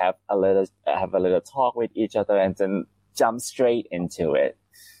and, have a little talk with each other and then jump straight into it.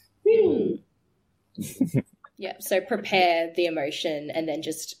 Yeah. So prepare the emotion and then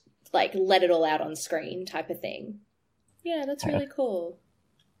just like let it all out on screen type of thing. Yeah, that's really cool.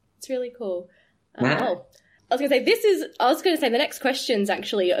 It's really cool. I was going to say the next question's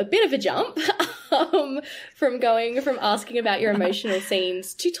actually a bit of a jump from asking about your emotional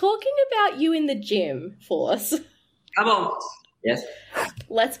scenes to talking about you in the gym, Force. Come on. Yes.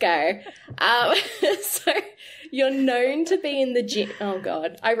 Let's go. So you're known to be in the gym. Oh,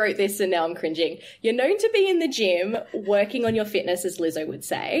 God. I wrote this and now I'm cringing. You're known to be in the gym working on your fitness, as Lizzo would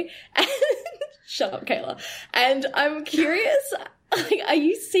say. Shut up, Kayla. And I'm curious... Like, are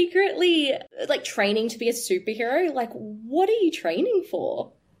you secretly like training to be a superhero? Like, what are you training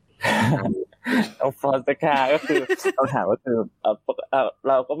for? น้องฟอสค่ะก็คือต้องถามว่าคือ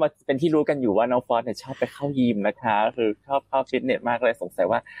เราก็มาเป็นที่รู้กันอยู่ว่าน้องฟอสเนี่ยชอบไปเข้ายิมนะคะคือชอบเข้าฟิตเนสมากเลยสงสัย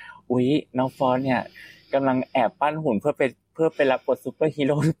ว่าอุ๊ยน้องฟอสเนี่ยกำลังแอบปั้นหุ่นเพื่อไปรับบทซูเปอร์ฮีโ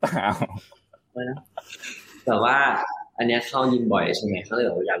ร่หรือเปล่าแต่ว่าอันเนี้ยเข้ายิมบ่อยใช่ไหมเขาเลย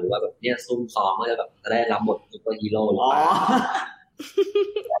อยากรู้ว่าแบบเนี่ยซุ่มซ้อมเพื่อแบบจะได้รับบทซูเปอร์ฮีโร่หรือเปล่า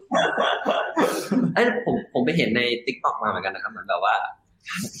ผมไปเห็นใน TikTok มาเหมือนกันนะครับเหมือนแบบว่า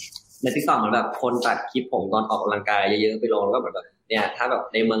ใน TikTok เหมือนแบบคนตัดคลิปผมตอนออกกำลังกายเยอะๆไปลงแล้วก็เหมือนแบบเนี่ยถ้าแบบ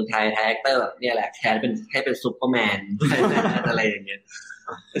ในเมืองไทยแอคเตอร์แบบเนี่ยแหละแทนเป็นให้เป็นซุปเปอร์แมนอะไรอย่างเงี้ย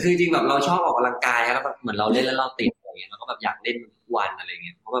คือจริงแบบเราชอบออกกำลังกายแล้วแบบเหมือนเราเล่นแล้วเราติดอะไรเงี้ยเราก็แบบอยากเล่นทุกวันอะไรเ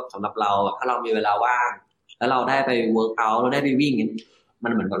งี้ยเพราะแบบสำหรับเราแบบถ้าเรามีเวลาว่างแล้วเราได้ไปเวิร์กเอาท์เราได้ไปวิ่งมั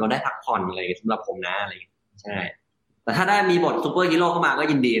นเหมือนแบบเราได้พักผ่อนอะไรสำหรับผมนะอะไรใช่แต่ถ้าได้มีบทซูเปอร์ฮีโร่เข้ามาก็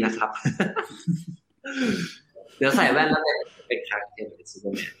ยินดีนะครับเดี๋ยวใส่แว่นแล้วเป็นคาแรคเตอร์เป็นซูเปอ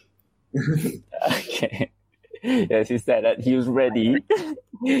ร์แมน Okay. Yes, he said that he was ready.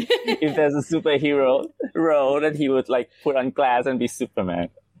 If there's a superhero role, that he would like put on glass and be Superman.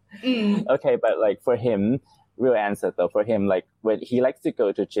 Okay, but like for him, real answer though, for him, like when he likes to go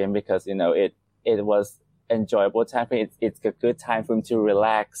to gym because it was enjoyable time for him. It's a good time for him to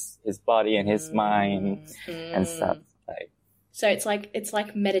relax his body and his mind and stuff. So it's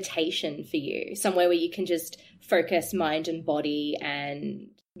like meditation for you, somewhere where you can just focus mind and body and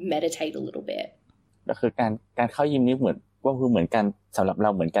meditate a little bit. ก็คือการเข้ายิมนี่เหมือนกันสำหรับเรา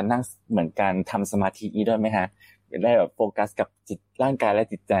เหมือนกันนั่งเหมือนการทำสมาธิด้วยไหมฮะได้แบบโฟกัสกับจิตร่างกายและ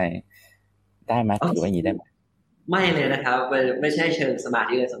จิตใจได้ไหมหรือว่าอย่างนี้ได้ไหมไม่เลยนะครับไม่ใช่เชิงสมา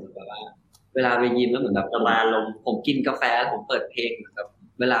ธิเลยสมมติแบบว่าเวลาไปยิมแล้วเหมือนแบบผมกินกาแฟผมเปิดเพลงแบบ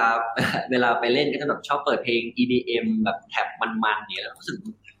เวลาไปเล่นก็จะแบบชอบเปิดเพลง EDM แบบแท็บมันๆเนี่ยแล้วรู้สึก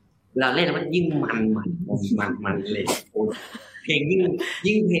เวลาเล่นแล้วมันยิ่งมันเลยเพลงยิ่ง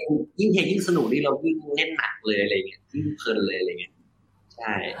เพลงยิ่งสนุกที่เรายิ่งเล่นหนักเลยอะไรเงี้ยยิ่งเพลินเลยอะไรเงี้ยใ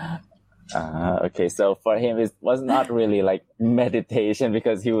ช่ Okay, so for him it was not really like meditation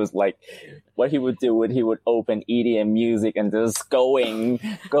because he was like what he would do he would open EDM music and just going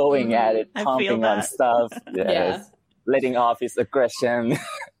at it, pumping on stuff, letting off his aggression.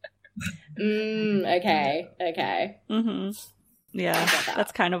 Okay. Mm-hmm. Yeah,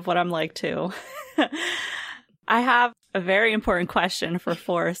 that's kind of what I'm like too. I have a very important question for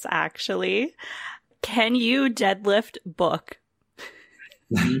Force, actually. Can you deadlift book?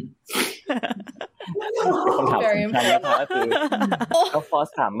 Very important. น้องฟอส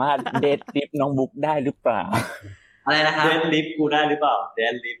สามารถเดดลิฟน้องบุ๊กได้หรือเปล่าอะไรนะครับเดดลิฟกูได้หรือเปล่าเด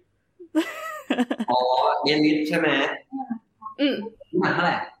ดลิฟอ๋อเดดลิฟใช่ไหมหนักเท่าไ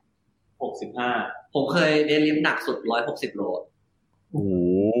หร่65ผมเคยเดดลิฟหนักสุด160โลโอ้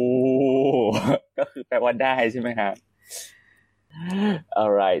ก็คือแปลว่าได้ใช่ไหมครับ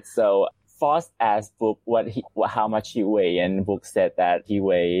Alright, so Foss asked Book how much he weighed, and Book said that he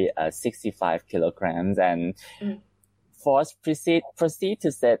weighed 65 kilograms, and Foss proceed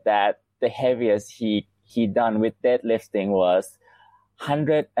to say that the heaviest he done with deadlifting was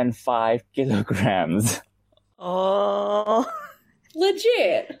 105 kilograms. Oh,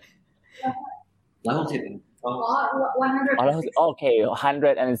 legit. 160. Okay,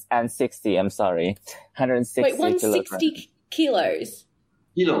 160. I'm sorry, 160. Wait, 160 kilos.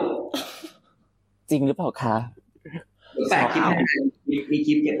 Kilo. จริงหรือเปล่าคะ แปะคลิปมีค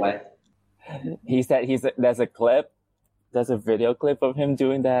ลิปเก็บไว้ He said there's a video clip of him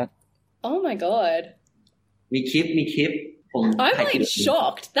doing that. Oh my god. มีคลิป I'm like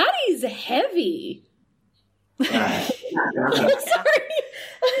shocked. That is heavy. Sorry.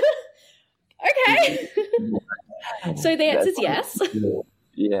 Okay. So the answer is yes.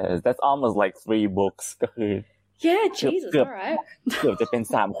 Yes, that's almost like 3 books ก็คือ Yeah, Jesus, all right. เกือบจะเป็น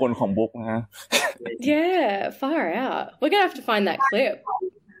3คนของบุ๊กนะ Yeah, far out. We're going to have to find that clip.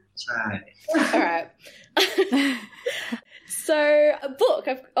 ใช่ All right. So, a book.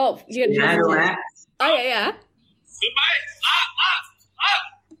 You're going to do Oh, yeah.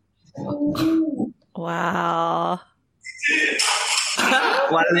 Wow.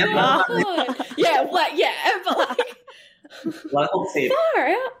วันเล็บ Yeah, what? Yeah, but like 160 far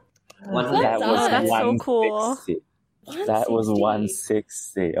out. That's so cool. That was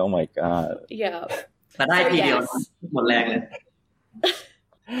 160. Oh my god. Yeah. แต่ได้ทีเดียวหมดแรงเลย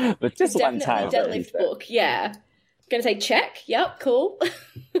But just one time. Deadlift book. Yeah. Gonna say check. Yep. Cool.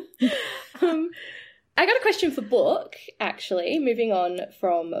 I got a question for book, actually, moving on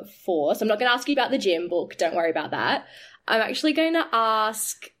from Force. I'm not going to ask you about the gym book. Don't worry about that. I'm actually going to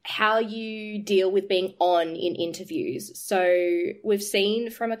ask how you deal with being on in interviews. So we've seen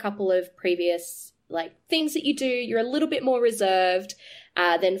from a couple of previous things that you do, you're a little bit more reserved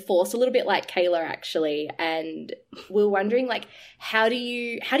than Force, a little bit like Kayla, actually. And we're wondering, how do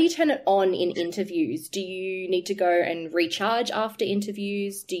you turn it on in interviews? Do you need to go and recharge after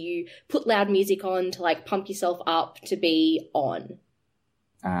interviews? Do you put loud music on to pump yourself up to be on?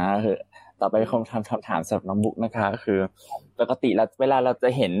 ต่อไปคำถามสำหรับน้องบุ๊กนะคะคือปกติแล้วเวลาเราจะ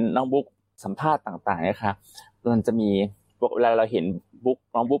เห็นน้องบุ๊กสัมภาษณ์ต่างๆนะคะมันจะมีเวลาเราเห็น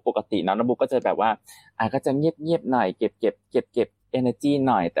น้องบุ๊กปกติน้องบุ๊กก็จะแบบว่าก็จะเงียบๆหน่อยเก็บ energy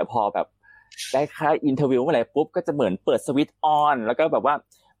หน่อยแต่พอแบบได้ค่าอินเทอร์วิวเมื่อไหร่ปุ๊บก็จะเหมือนเปิดสวิตช์ออนแล้วก็แบบว่า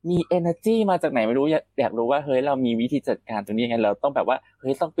มี energy มาจากไหนไม่รู้อยากรู้ว่าเฮ้ยเรามีวิธีจัดการตรงนี้ยังไงเราต้องแบบว่าเฮ้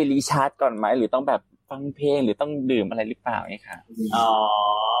ยต้องไปรีชาร์จก่อนไหมหรือต้องแบบฟังเพลงหรือต้องดื่มอะไรหรือเปล่าเนี่ยค่ะ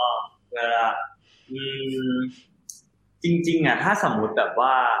เวลาจริงๆถ้าสมมุติแบบว่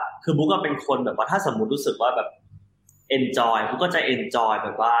าคือบุ๊กก็เป็นคนแบบว่าถ้าสมมุติรู้สึกว่าแบบ enjoy บุ๊กก็จะ enjoy แบ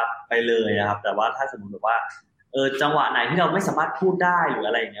บว่าไปเลยนะครับแต่ว่าถ้าสมมุติแบบว่าจังหวะไหนที่เราไม่สามารถพูดได้หรือ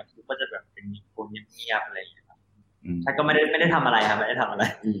อะไรอย่างเงี้ยบุ๊กก็จะแบบเป็นคนเงียบๆอะไรอย่างเงี้ยครับถ้าก็ไม่ได้ทำอะไรครับไม่ได้ทำอะไร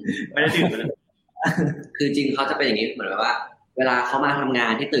ไม่ได้ดื่มเลยคือจริงเขาจะเป็นอย่างนี้เหมือนแบบว่าเวลาเขามาทำงา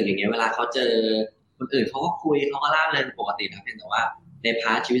นที่ตึกอย่างเงี้ยเวลาเขาเจอคนอื่นเขาก็คุยเขาก็ร่าเริงปกตินะเพียงแต่ว่าในพ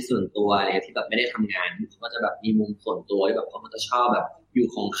าร์ทชีวิตส่วนตัวอะไรที่แบบไม่ได้ทำงานเขาก็จะแบบมีมุมส่วนตัวที่แบบเขาจะชอบแบบอยู่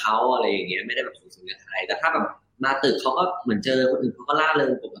ของเขาอะไรอย่างเงี้ยไม่ได้แบบสูงสิงกับใครแต่ถ้าแบบมาตึกเขาก็เหมือนเจอคนอื่นเขาก็ร่าเริ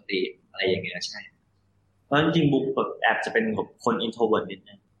งปกติอะไรอย่างเงี้ยใช่เพราะจริงๆบุ๊กแบบแอบจะเป็นคน introvert นิด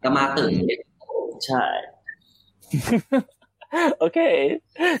นึงก็มาตึกใช่ Okay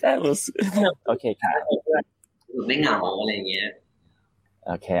that was okay ค่ะไม่เหงาอะไรอย่างเงี้ย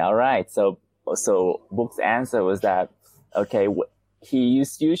Okay all right so Book's answer was that okay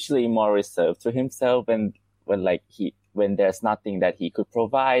he's usually more reserved to himself and when there's nothing that he could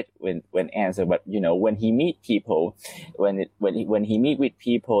provide when answer but when he meet people when he meet with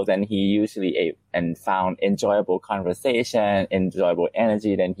people then he usually and found enjoyable conversation enjoyable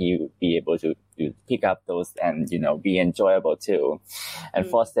energy then he would be able to pick up those and be enjoyable too and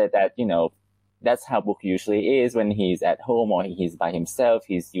Force said that that's how Book usually is when he's at home or he's by himself.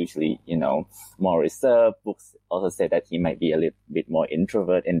 He's usually, more reserved. Books also said that he might be a little bit more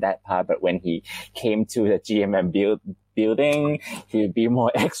introvert in that part. But when he came to the GMM building, he'd be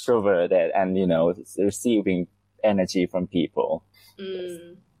more extroverted and, receiving energy from people.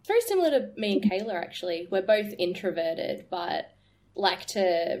 Very similar to me and Kayla, actually. We're both introverted, but like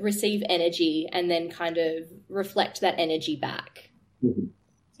to receive energy and then kind of reflect that enery back.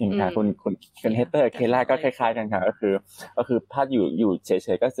 จริงค่ะคุณเฮเตอร์เคล่าก็คล้ายๆกันค่ะก็คือถ้าอยู่เฉ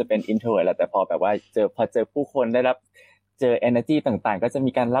ยๆก็จะเป็น introvert แหละแต่พอแบบว่าพอเจอผู้คนได้รับเจอ energy ต่างๆก็จะ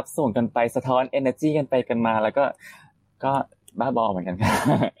มีการรับส่งกันไปสะท้อน energy กันไปกันมาแล้วก็บ้าบอเหมือนกันค่ะ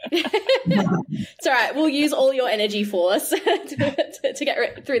It's all right. We'll use all your energy Force to get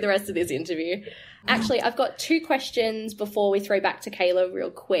through the rest of this interview. Actually, I've got 2 questions before we throw back to Kayla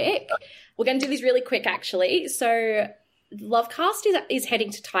real quick. We're going to do these really quick, actually. So Lovecast is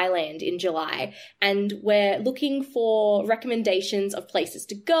heading to Thailand in July, and we're looking for recommendations of places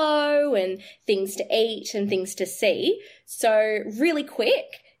to go and things to eat and things to see. So really quick,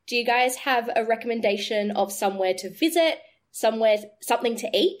 do you guys have a recommendation of somewhere to visit, something to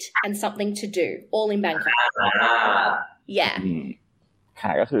eat, and something to do, all in Bangkok? Yeah.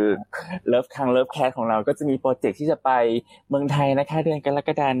 ค่ะก็คือเลิฟแคทของเราก็จะมีโปรเจกต์ที่จะไปเมืองไทยนะคะเดือนกรก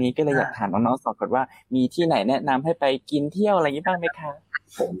ฎาคมนี้ก็เลยอยากถามน้องๆ2คนว่ามีที่ไหนแนะนำให้ไปกินเที่ยวอะไรอย่างนี้บ้างไหมคะ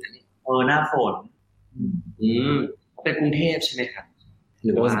หน้าฝนเป็นกรุงเทพใช่ไหมครับห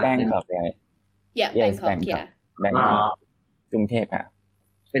รือว่า Bangkok right Yeah Bangkok yeah กรุงเทพค่ะ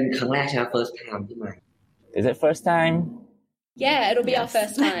เป็นครั้งแรกใช่ไหม first time ที่มา Is it first time? Yeah, it'll be our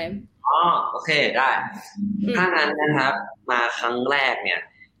first time. อ๋อโอเคได้ถ้างั้นนะครับมาครั้งแรกเนี่ย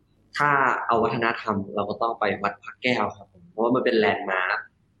ถ้าเอาวัฒนธรรมเราก็ต้องไปวัดพระแก้วครับผมเพราะว่ามันเป็นแลนด์มาร์ค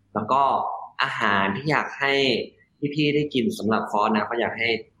แล้วก็อาหารที่อยากให้พี่ๆได้กินสำหรับฟอสนะก็อยากให้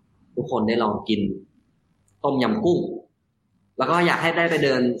ทุกคนได้ลองกินต้มยำกุ้งแล้วก็อยากให้ได้ไปเ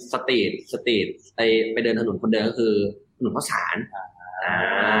ดินสตรีทไปเดินถนนคนเดินก็คือถนนข้าวสาร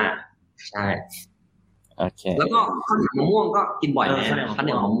ใช่โอเคแล้วก็ข้าวเหนียวมะม่วงก็กินบ่อยนะข้าวเห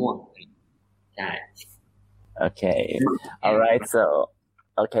นียวมะม่วงใช่ Okay. All right. So,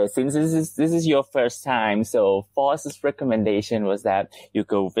 okay, since this is your first time, so Force's recommendation was that you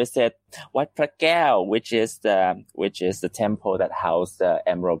go visit Wat Phra Kaew, which is the temple that housed the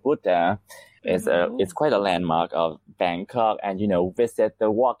Emerald Buddha. It's quite a landmark of Bangkok, and visit the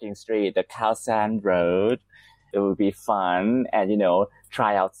walking street, the Khao San Road. It would be fun, and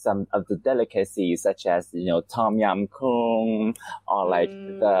try out some of the delicacies such as tom yum goong or like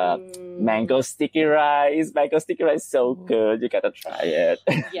the mango sticky rice. Mango sticky rice is so good. You gotta try it.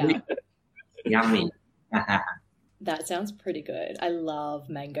 Yeah. Yummy. That sounds pretty good. I love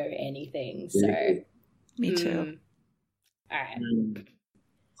mango anything. So me too. All right.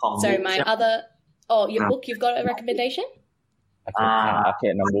 So my other your book, you've got a recommendation?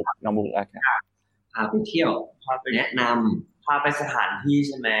 Okay, น้องบุ๊กพาไปเที่ยวแนะนำพาไปสถานที่ใ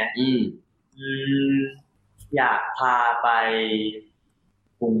ช่ไหมอยากพาไป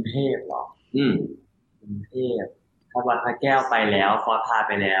กรุงเทพหรอกรุงเทพถ้าวัดพระแก้วไปแล้วฟอสพาไ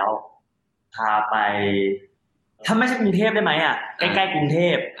ปแล้วพาไปถ้าไม่ใช่กรุงเทพได้ไหมอ่ะใกล้ๆกรุงเท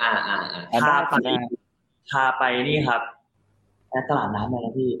พพาไปนี่ครับตลาดน้ำอะไรน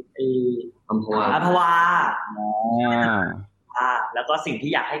ะพี่อัมพวาแล้วก็สิ่ง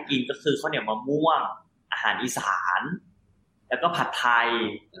ที่อยากให้กินก็คือข้าวเหนียวมะม่วงอาหารอีสานแล้วก็ผัดไทย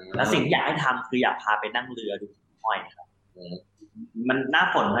แล้วสิ่งที่อยากให้ทำคืออยากพาไปนั่งเรือดูห้อยครับมันหน้า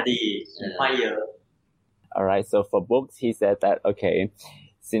ฝนพอดีห้อยเยอะ Alright, so for books he said that okay,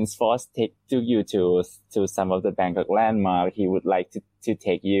 since Force took you to some of the Bangkok landmark, he would like to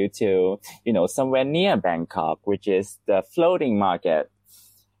take you to somewhere near Bangkok, which is the floating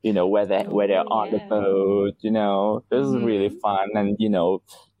market.where they're on the boat, this is really fun, and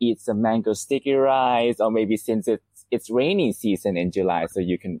eat some mango sticky rice, or maybe since it's rainy season in July, so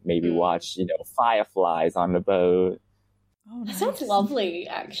you can maybe watch fireflies on the boat. That sounds lovely,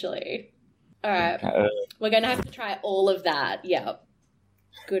 actually. All right, we're gonna have to try all of that. Yeah,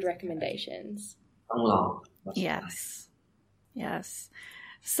 good recommendations.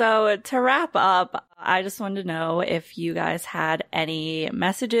 Yes.So to wrap up, I just wanted to know if you guys had any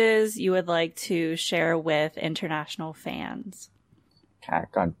messages you would like to share with international fans. ค่ะ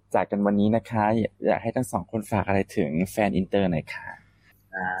ก่อนจากกันวันนี้นะคะอยากให้ทั้งสองคนฝากอะไรถึงแฟนอินเตอร์หน่อยค่ะ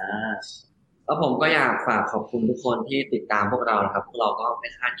แล้วผมก็อยากฝากขอบคุณทุกคนที่ติดตามพวกเรานะครับพวกเราก็ไม่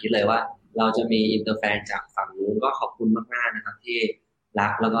คาดคิดเลยว่าเราจะมีอินเตอร์แฟนจากฝั่งนู้นก็ขอบคุณมากๆนะครับที่รั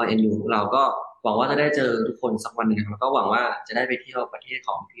กแล้วก็เอ็นดูพวกเราก็หวังว่าจะได้เจอทุกคนสักวันนึงแล้วก็หวังว่าจะได้ไปเที่ยวประเทศข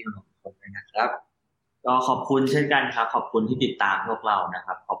องพี่น้องทุกคนนะครับก็ขอบคุณเช่นกันครับขอบคุณที่ติดตามพวกเรานะค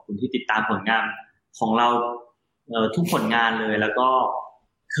รับขอบคุณที่ติดตามผลงานของเราทุกผลงานเลยแล้วก็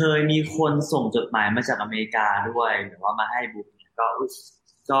เคยมีคนส่งจดหมายมาจากอเมริกาด้วยหรือว่ามาให้บุ๊ก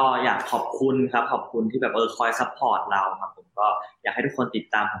ก็อยากขอบคุณครับขอบคุณที่แบบคอยซัพพอร์ตเราครับผมก็อยากให้ทุกคนติด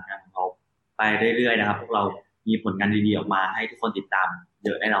ตามผลงานของเราไปเรื่อยๆนะครับพวกเรามีผลงานดีๆออกมาให้ทุกคนติดตามเย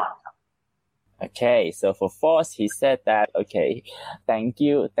อะแน่นอนครับOkay, so for Force, he said that, okay, thank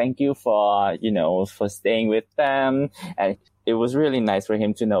you for, for staying with them. And it was really nice for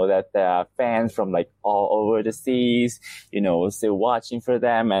him to know that there are fans from like all over the seas, still watching for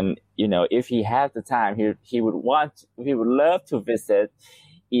them. And, if he had the time, he would love to visit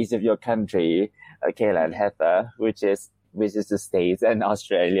each of your country, Kayla and Heather, which is the States and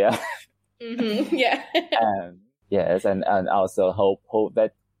Australia. Mm-hmm. Yeah. Yes. And also hope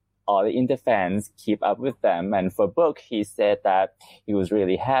that all the Inter fans keep up with them. And for Book, he said that he was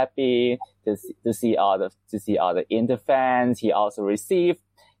really happy to see all the Inter fans. He also received,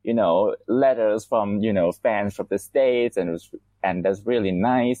 letters from, fans from the States, and that's really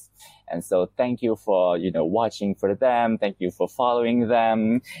nice. And so thank you for, watching for them. Thank you for following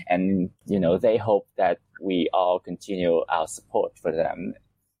them. And, they hope that we all continue our support for them.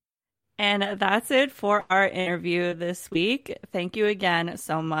 And that's it for our interview this week. Thank you again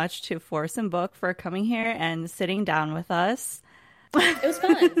so much to Force and Book for coming here and sitting down with us. It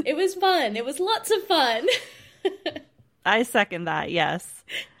was fun. It was lots of fun. I second that, yes.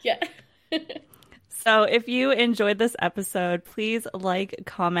 Yeah. So if you enjoyed this episode, please like,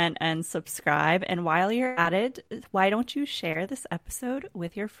 comment, and subscribe. And while you're at it, why don't you share this episode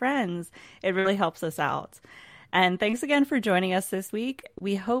with your friends? It really helps us out. And thanks again for joining us this week.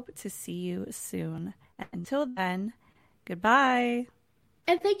 We hope to see you soon. Until then, goodbye.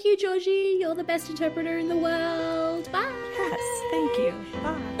 And thank you, Georgie. You're the best interpreter in the world. Bye. Yes, thank you.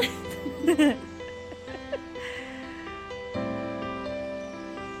 Bye.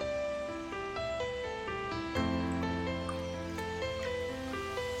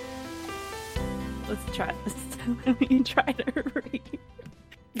 Let's try this. Let me try to read.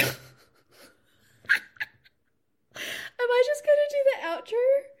 Am I just going to do the outro?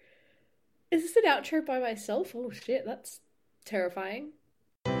 Is this an outro by myself? Oh shit, that's terrifying.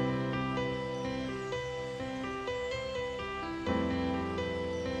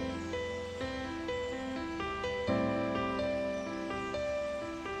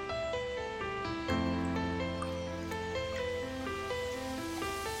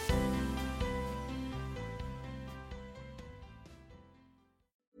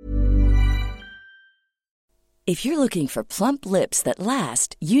 If you're looking for plump lips that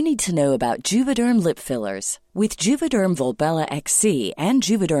last, you need to know about Juvederm lip fillers. With Juvederm Volbella XC and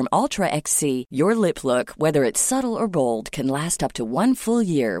Juvederm Ultra XC, your lip look, whether it's subtle or bold, can last up to 1 full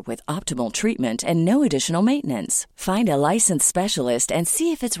year with optimal treatment and no additional maintenance. Find a licensed specialist and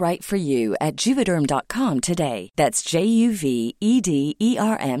see if it's right for you at Juvederm.com today. That's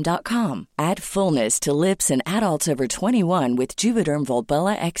JUVEDERM.com. Add fullness to lips in adults over 21 with Juvederm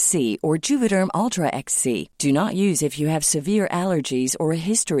Volbella XC or Juvederm Ultra XC. Do not use if you have severe allergies or a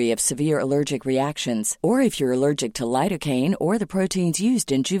history of severe allergic reactions, or if you're allergic to lidocaine or the proteins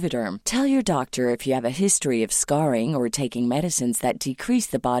used in Juvederm. Tell your doctor if you have a history of scarring or taking medicines that decrease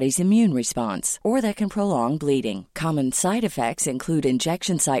the body's immune response or that can prolong bleeding. Common side effects include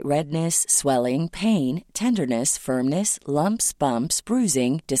injection site redness, swelling, pain, tenderness, firmness, lumps, bumps,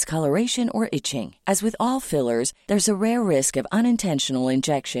 bruising, discoloration, or itching. As with all fillers, there's a rare risk of unintentional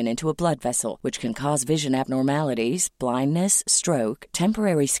injection into a blood vessel, which can cause vision abnormalities, blindness, stroke,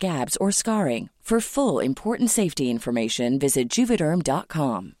 temporary scabs, or scarring. For full, important safety information, visit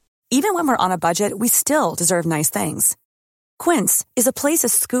Juvederm.com. Even when we're on a budget, we still deserve nice things. Quince is a place to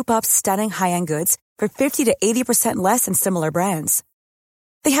scoop up stunning high-end goods for 50 to 80% less than similar brands.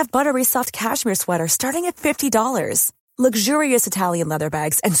 They have buttery soft cashmere sweaters starting at $50, luxurious Italian leather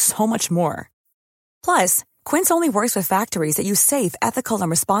bags, and so much more. Plus, Quince only works with factories that use safe, ethical,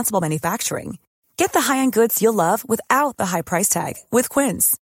 and responsible manufacturing. Get the high-end goods you'll love without the high price tag with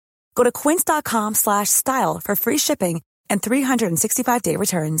Quince. Go to quince.com/style for free shipping and 365-day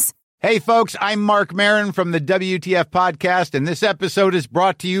returns. Hey, folks, I'm Mark Maron from the WTF Podcast, and this episode is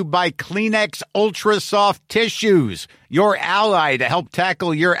brought to you by Kleenex Ultra Soft Tissues, your ally to help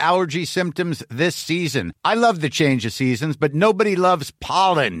tackle your allergy symptoms this season. I love the change of seasons, but nobody loves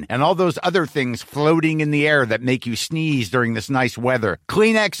pollen and all those other things floating in the air that make you sneeze during this nice weather.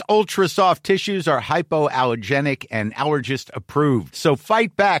 Kleenex Ultra Soft Tissues are hypoallergenic and allergist approved, so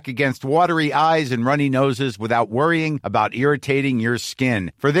fight back against watery eyes and runny noses without worrying about irritating your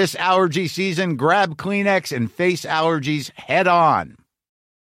skin. For this allergy season, grab Kleenex and face allergies head on.